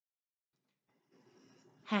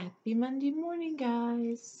Happy Monday morning,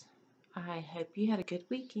 guys. I hope you had a good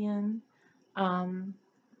weekend. Um,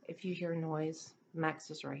 if you hear noise, Max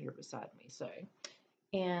is right here beside me.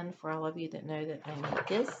 And for all of you that know that I need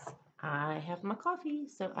this, I have my coffee,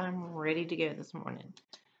 so I'm ready to go this morning.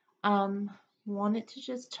 Um, Wanted to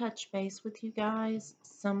just touch base with you guys.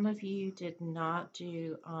 Some of you did not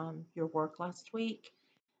do your work last week.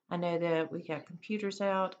 I know that we got computers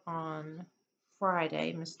out on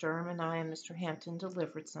Friday. Miss Durham and I and Mr. Hampton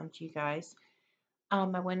delivered some to you guys.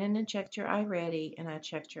 I went in and checked your iReady and I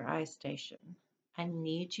checked your iStation. I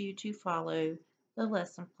need you to follow the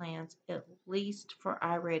lesson plans at least for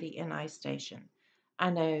iReady and iStation. I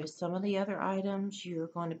know some of the other items you're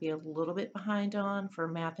going to be a little bit behind on for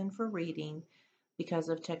math and for reading because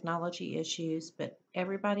of technology issues, but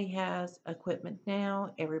everybody has equipment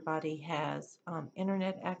now. Everybody has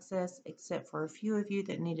internet access except for a few of you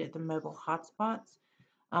that needed the mobile hotspots,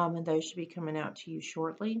 and those should be coming out to you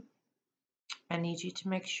shortly. I need you to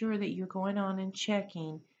make sure that you're going on and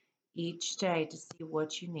checking each day to see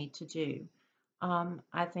what you need to do.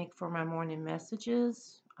 I think for my morning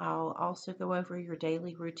messages, I'll also go over your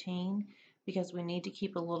daily routine because we need to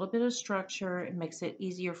keep a little bit of structure. It makes it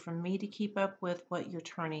easier for me to keep up with what you're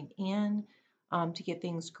turning in, to get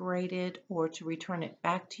things graded or to return it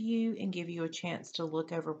back to you and give you a chance to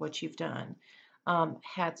look over what you've done.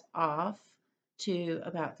 Hats off to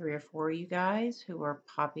about 3 or 4 of you guys who are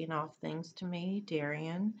popping off things to me.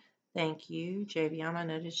 Darian, thank you. Javion, I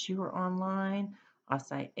noticed you were online.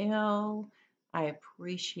 Asael, I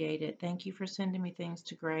appreciate it. Thank you for sending me things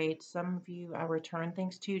to grade. Some of you I returned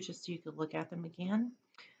things to just so you could look at them again.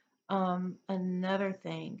 Another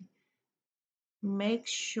thing, make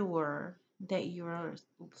sure that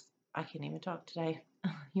I can't even talk today,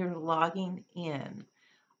 you're logging in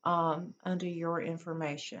under your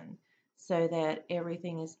information so that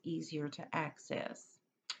everything is easier to access.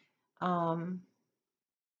 Um,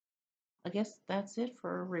 I guess that's it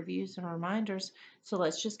for reviews and reminders. So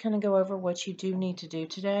let's just kind of go over what you do need to do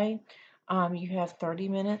today. You have 30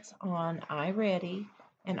 minutes on iReady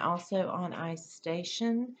and also on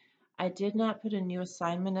iStation. I did not put a new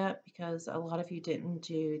assignment up because a lot of you didn't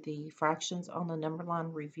do the fractions on the number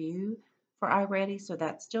line review for iReady, so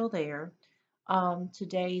that's still there.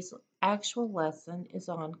 Today's actual lesson is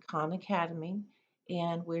on Khan Academy,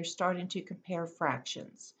 and we're starting to compare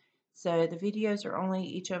fractions. So the videos are only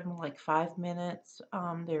each of them like 5 minutes.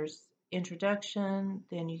 There's introduction,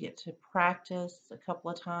 then you get to practice a couple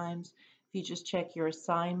of times. If you just check your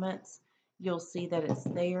assignments, you'll see that it's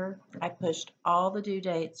there. I pushed all the due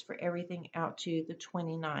dates for everything out to the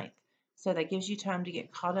 29th. So that gives you time to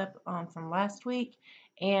get caught up from last week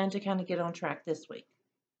and to kind of get on track this week.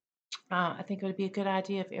 I think it would be a good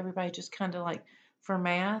idea if everybody just kind of like for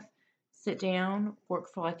math, sit down, work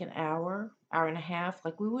for like an hour, hour and a half,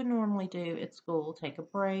 like we would normally do at school, take a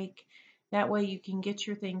break. That way you can get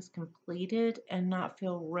your things completed and not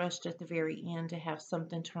feel rushed at the very end to have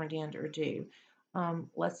something turned in or due.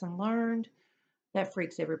 Lesson learned, that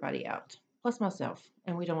freaks everybody out, plus myself,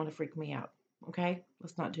 and we don't want to freak me out. Okay,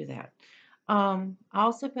 let's not do that. I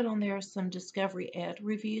also put on there some Discovery Ed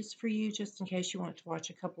reviews for you, just in case you want to watch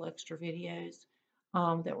a couple extra videos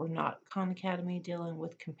that were not Khan Academy dealing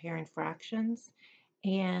with comparing fractions.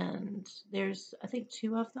 And there's, I think,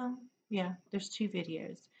 two of them. Yeah, there's two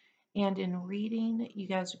videos. And in reading, you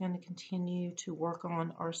guys are going to continue to work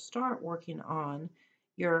on or start working on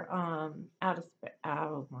your outer space.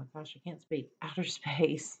 Oh my gosh, I can't speak. Outer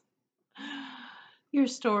space. Your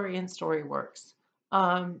story and StoryWorks.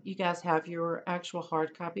 You guys have your actual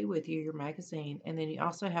hard copy with you, your magazine, and then you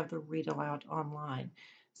also have the read aloud online.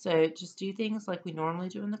 So just do things like we normally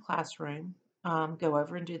do in the classroom. Go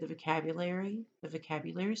over and do the vocabulary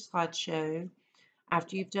slideshow.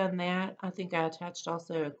 After you've done that, I think I attached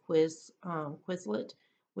also a Quizlet,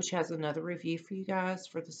 which has another review for you guys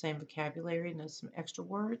for the same vocabulary and some extra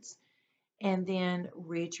words. And then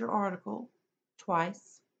read your article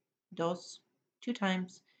twice, dos, 2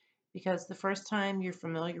 times, because the first time you're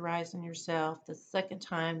familiarizing yourself, the second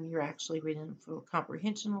time you're actually reading for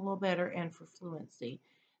comprehension a little better and for fluency.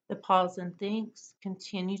 The pause and thinks,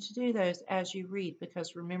 continue to do those as you read,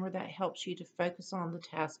 because remember that helps you to focus on the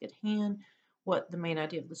task at hand, what the main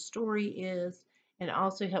idea of the story is, and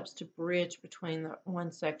also helps to bridge between the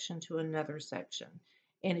one section to another section.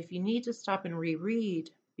 And if you need to stop and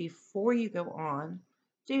reread before you go on,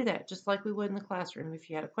 do that just like we would in the classroom. If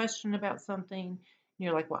you had a question about something and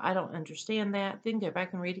you're like, well, I don't understand that, then go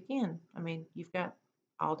back and read again. I mean, you've got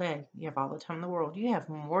all day. You have all the time in the world. You have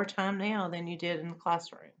more time now than you did in the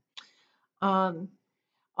classroom. Um,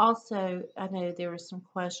 Also, I know there were some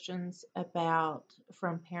questions about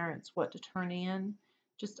from parents what to turn in.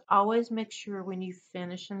 Just always make sure when you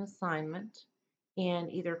finish an assignment in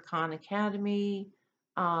either Khan Academy,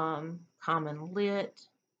 Common Lit,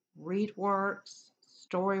 ReadWorks,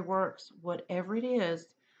 StoryWorks, whatever it is,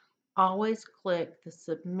 always click the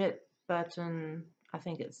submit button. I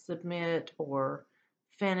think it's submit or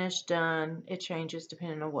finish, done. It changes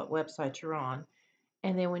depending on what website you're on.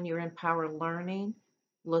 And then when you're in Power Learning,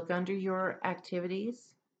 look under your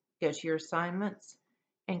activities, go to your assignments,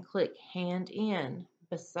 and click Hand In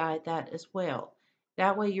beside that as well.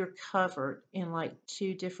 That way you're covered in like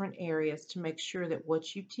 2 different areas to make sure that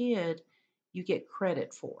what you did, you get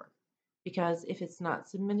credit for. Because if it's not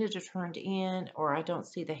submitted or turned in, or I don't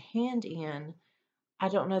see the hand in, I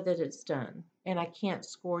don't know that it's done. And I can't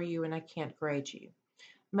score you and I can't grade you.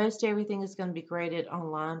 Most everything is going to be graded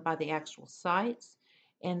online by the actual sites.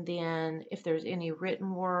 And then if there's any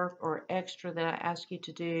written work or extra that I ask you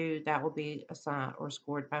to do, that will be assigned or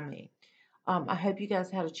scored by me. I hope you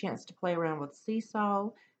guys had a chance to play around with Seesaw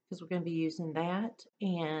because we're going to be using that.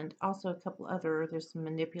 And also a couple other, there's some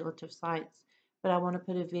manipulative sites. But I want to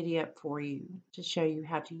put a video up for you to show you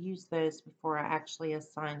how to use those before I actually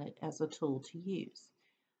assign it as a tool to use.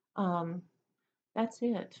 Um, that's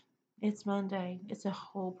it. It's Monday. It's a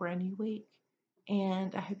whole brand new week.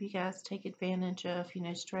 And I hope you guys take advantage of,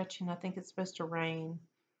 stretching. I think it's supposed to rain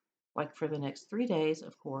like for the next 3 days,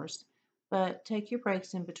 of course. But take your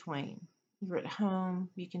breaks in between. You're at home,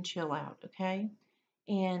 you can chill out, okay?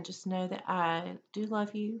 And just know that I do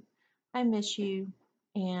love you. I miss you.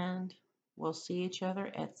 And we'll see each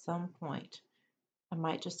other at some point. I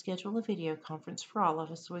might just schedule a video conference for all of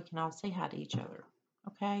us so we can all say hi to each other.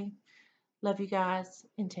 Okay? Love you guys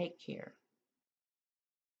and take care.